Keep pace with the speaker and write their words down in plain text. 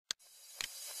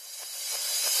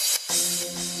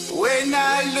When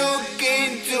I look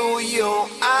into your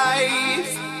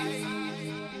eyes,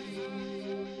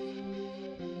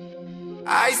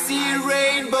 I see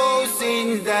rainbows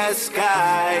in the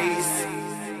skies.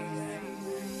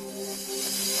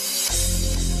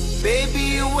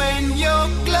 Baby, when you're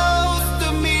close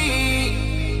to me,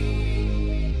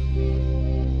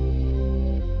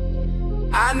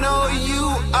 I know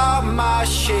you are my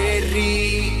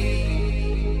chérie.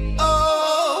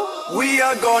 Oh, we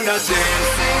are gonna dance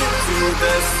into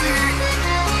the sea.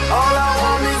 All I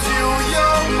want is you,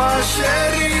 you're my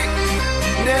chérie.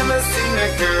 Never seen a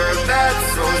girl that's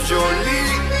so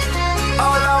jolie.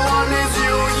 All I want is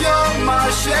you, you're my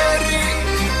chérie,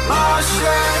 my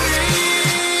chérie.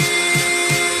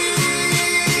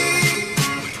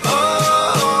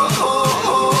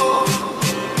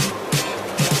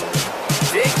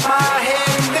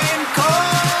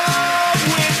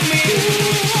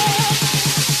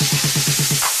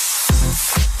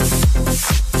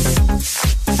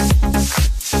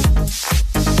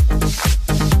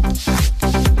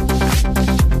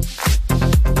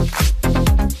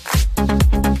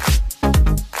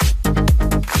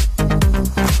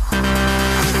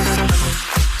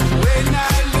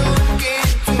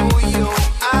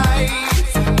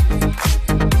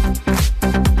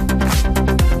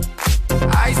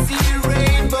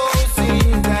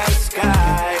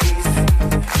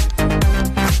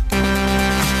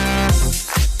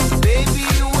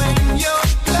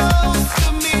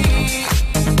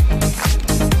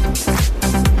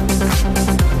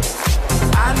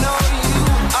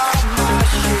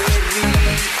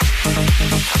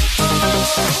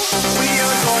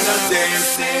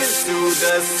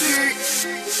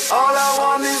 All I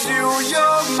want is you,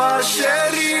 you're my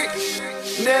chérie.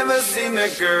 Never seen a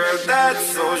girl that's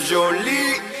so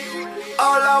jolie.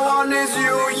 All I want is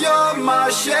you, you're my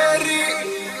chérie,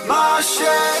 my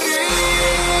chérie.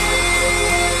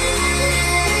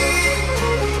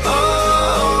 Oh,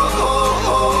 oh,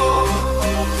 oh.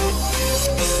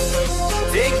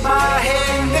 Take my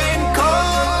hand and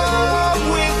come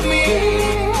with me.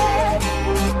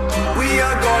 We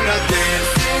are gonna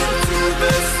dance into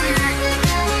the sea.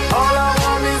 All I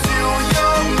want is you,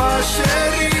 you're my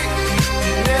chérie.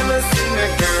 Never seen a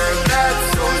girl that's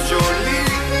so jolie.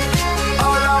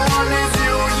 All I want is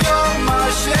you, you're my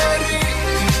chérie,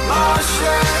 my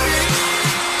chérie.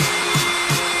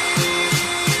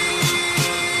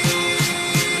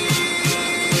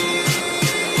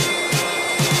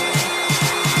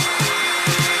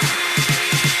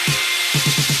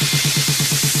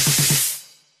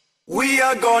 We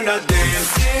are gonna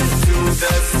dance into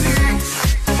the sea.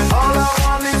 All I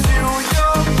want is you,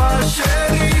 you're my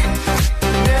chérie.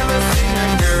 Never seen a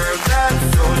girl that's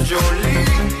so jolie.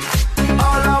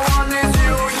 All I want is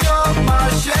you, you're my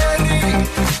chérie.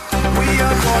 We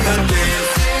are gonna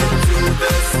dance into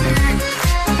the sea.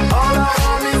 All I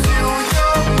want is you,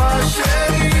 you're my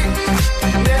chérie.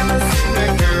 Never seen a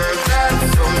girl that's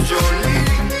so jolie.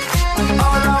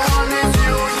 All I want is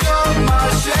you, you're my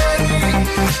chérie,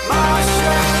 my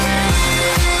chérie.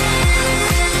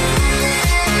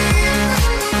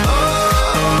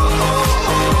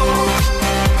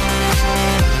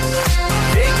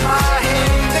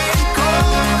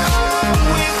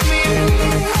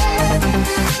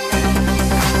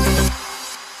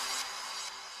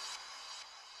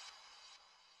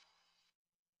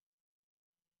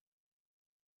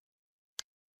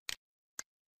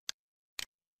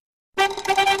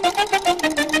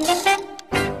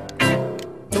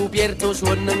 Tu pierdo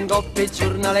suono in coppia e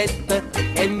giornalette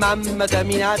e mamma ti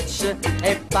minaccia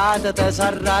e padre ti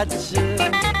s'arraggia.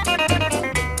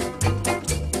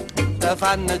 Ti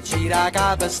fanno girare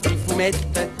capo sti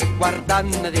fumette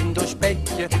guardando dentro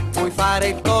specchio. Puoi fare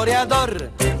il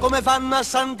coreador come fanno a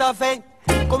Santa Fe,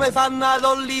 come fanno ad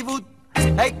Hollywood.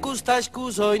 E questa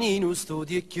scusa in uno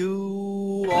studio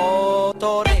chiuso.